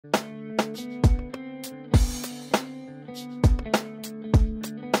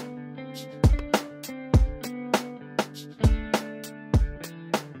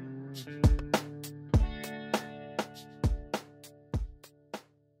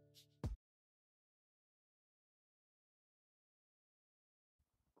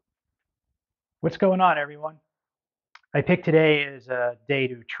What's going on, everyone? I picked today as a day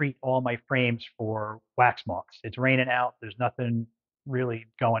to treat all my frames for wax moths. It's raining out. There's nothing really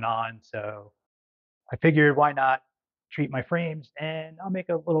going on. So I figured why not treat my frames, and I'll make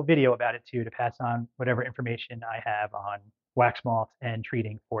a little video about it too to pass on whatever information I have on wax moths and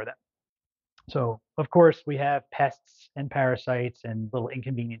treating for them. So of course we have pests and parasites and little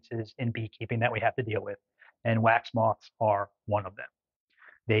inconveniences in beekeeping that we have to deal with. And wax moths are one of them.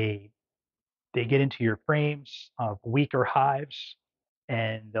 They they get into your frames of weaker hives,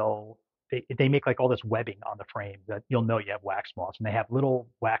 and they make like all this webbing on the frame that you'll know you have wax moths, and they have little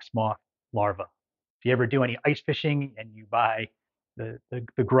wax moth larvae. If you ever do any ice fishing and you buy the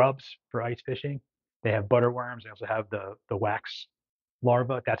grubs for ice fishing, they have butterworms. They also have the wax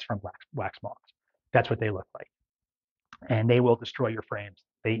larva. That's from wax moths. That's what they look like, and they will destroy your frames.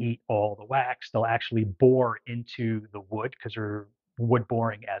 They eat all the wax. They'll actually bore into the wood because they're wood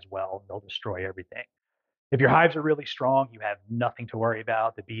boring as well. They'll destroy everything. If your hives are really strong, you have nothing to worry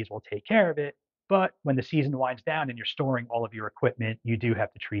about. The bees will take care of it. But when the season winds down and you're storing all of your equipment, you do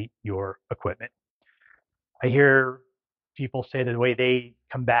have to treat your equipment. I hear people say that the way they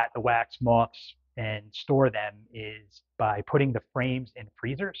combat the wax moths and store them is by putting the frames in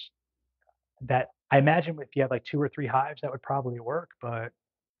freezers. That I imagine if you have like two or three hives, that would probably work. But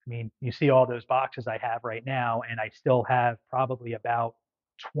I mean, you see all those boxes I have right now, and I still have probably about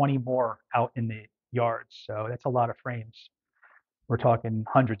 20 more out in the yards. So that's a lot of frames. We're talking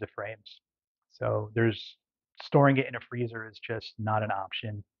hundreds of frames. So there's storing it in a freezer is just not an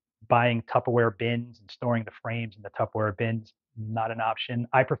option. Buying Tupperware bins and storing the frames in the Tupperware bins, not an option.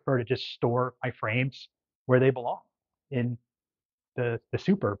 I prefer to just store my frames where they belong in the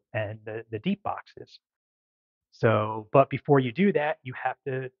super and the deep boxes. So, but before you do that, you have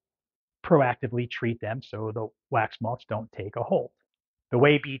to proactively treat them so the wax moths don't take a hold. The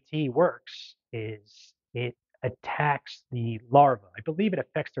way BT works is it attacks the larva. I believe it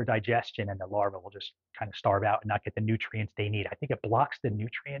affects their digestion, and the larva will just kind of starve out and not get the nutrients they need. I think it blocks the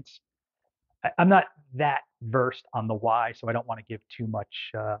nutrients. I'm not that versed on the why, so I don't want to give too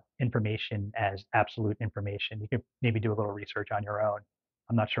much information as absolute information. You can maybe do a little research on your own.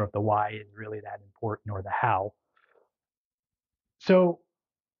 I'm not sure if the why is really that important or the how. So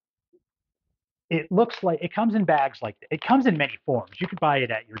it looks like it comes in bags like it comes in many forms. You could buy it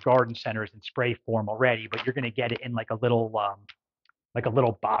at your garden centers in spray form already, but you're going to get it in like a little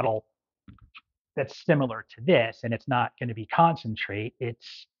bottle that's similar to this, and it's not going to be concentrate.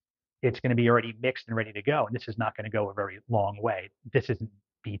 It's going to be already mixed and ready to go, and this is not going to go a very long way. This isn't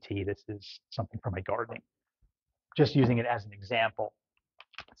BT. This is something for my gardening. Just using it as an example.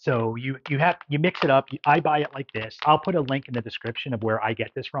 So you mix it up. I buy it like this. I'll put a link in the description of where I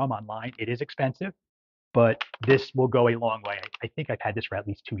get this from online. It is expensive, but this will go a long way. I think I've had this for at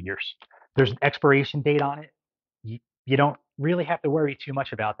least 2 years. There's an expiration date on it. You don't really have to worry too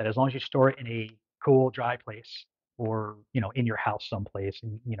much about that as long as you store it in a cool, dry place, or in your house someplace,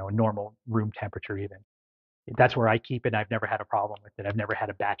 in a normal room temperature even. That's where I keep it. I've never had a problem with it. I've never had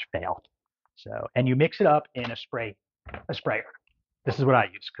a batch fail. So, and you mix it up in a sprayer. This is what I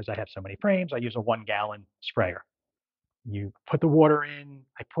use because I have so many frames. I use a 1 gallon sprayer. You put the water in.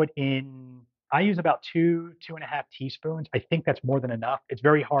 I use about 2.5 teaspoons. I think that's more than enough. It's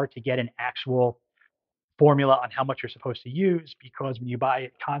very hard to get an actual formula on how much you're supposed to use because when you buy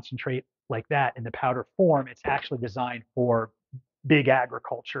it concentrate like that in the powder form, it's actually designed for big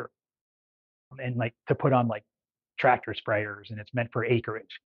agriculture and like to put on like tractor sprayers, and it's meant for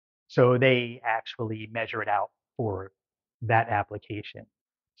acreage. So they actually measure it out for that application.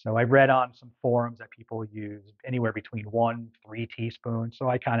 So I read on some forums that people use anywhere between 1, 3 teaspoons. So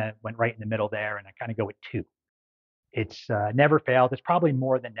I kind of went right in the middle there, and I kind of go with two. It's never failed. It's probably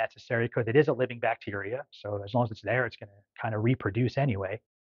more than necessary because it is a living bacteria. So as long as it's there, it's going to kind of reproduce anyway.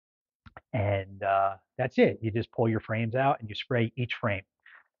 And that's it. You just pull your frames out and you spray each frame.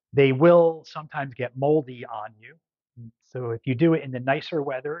 They will sometimes get moldy on you. So if you do it in the nicer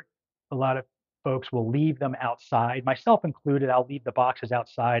weather, a lot of folks will leave them outside, myself included. I'll leave the boxes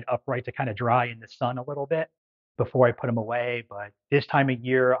outside upright to kind of dry in the sun a little bit before I put them away. But this time of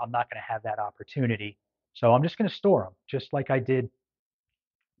year, I'm not going to have that opportunity. So I'm just going to store them just like I did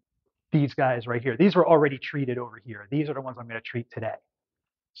these guys right here. These were already treated over here. These are the ones I'm going to treat today.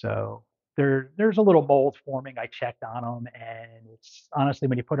 So there's a little mold forming. I checked on them, and it's honestly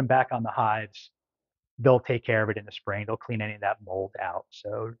when you put them back on the hives, they'll take care of it in the spring. They'll clean any of that mold out.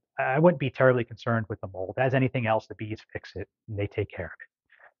 So I wouldn't be terribly concerned with the mold. As anything else, the bees fix it and they take care of it.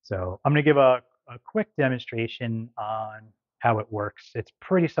 So I'm going to give a quick demonstration on how it works. It's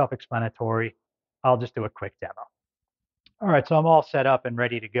pretty self-explanatory. I'll just do a quick demo. All right, so I'm all set up and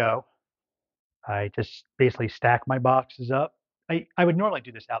ready to go. I just basically stack my boxes up. I would normally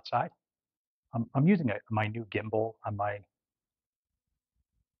do this outside. I'm using my new gimbal on my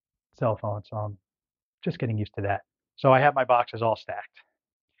cell phone, so I'm just getting used to that. So I have my boxes all stacked,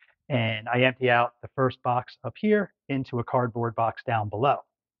 and I empty out the first box up here into a cardboard box down below.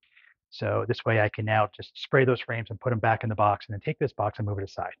 So this way I can now just spray those frames and put them back in the box and then take this box and move it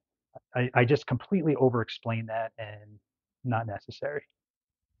aside. I just completely over explained that and not necessary.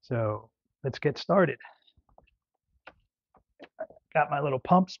 So let's get started. Got my little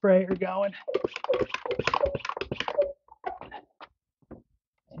pump sprayer going.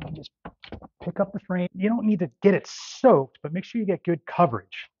 And you just pick up the frame. You don't need to get it soaked, but make sure you get good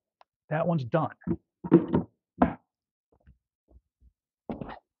coverage. That one's done.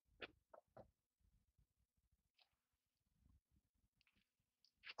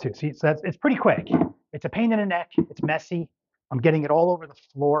 See, so it's pretty quick. It's a pain in the neck. It's messy. I'm getting it all over the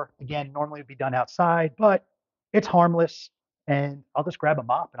floor. Again, normally it'd be done outside, but it's harmless. And I'll just grab a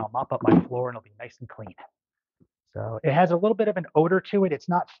mop and I'll mop up my floor and it'll be nice and clean. So it has a little bit of an odor to it. It's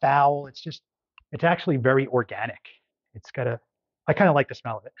not foul. It's actually very organic. I kind of like the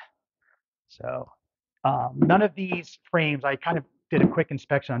smell of it. So none of these frames, I kind of did a quick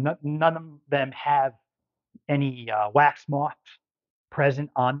inspection on. None of them have any wax moths present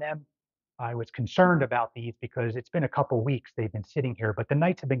on them. I was concerned about these because it's been a couple weeks they've been sitting here, but the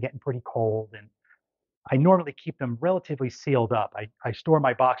nights have been getting pretty cold, and I normally keep them relatively sealed up. I store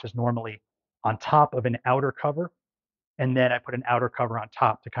my boxes normally on top of an outer cover, and then I put an outer cover on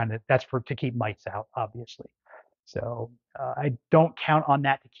top to keep mites out, obviously. So I don't count on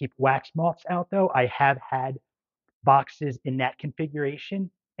that to keep wax moths out, though. I have had boxes in that configuration,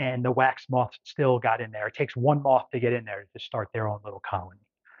 and the wax moths still got in there. It takes one moth to get in there to start their own little colony.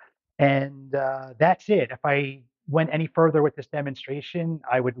 And that's it. If I went any further with this demonstration,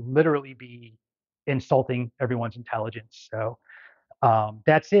 I would literally be insulting everyone's intelligence. So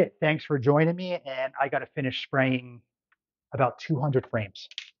that's it. Thanks for joining me. And I got to finish spraying about 200 frames.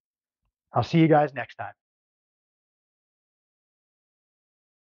 I'll see you guys next time.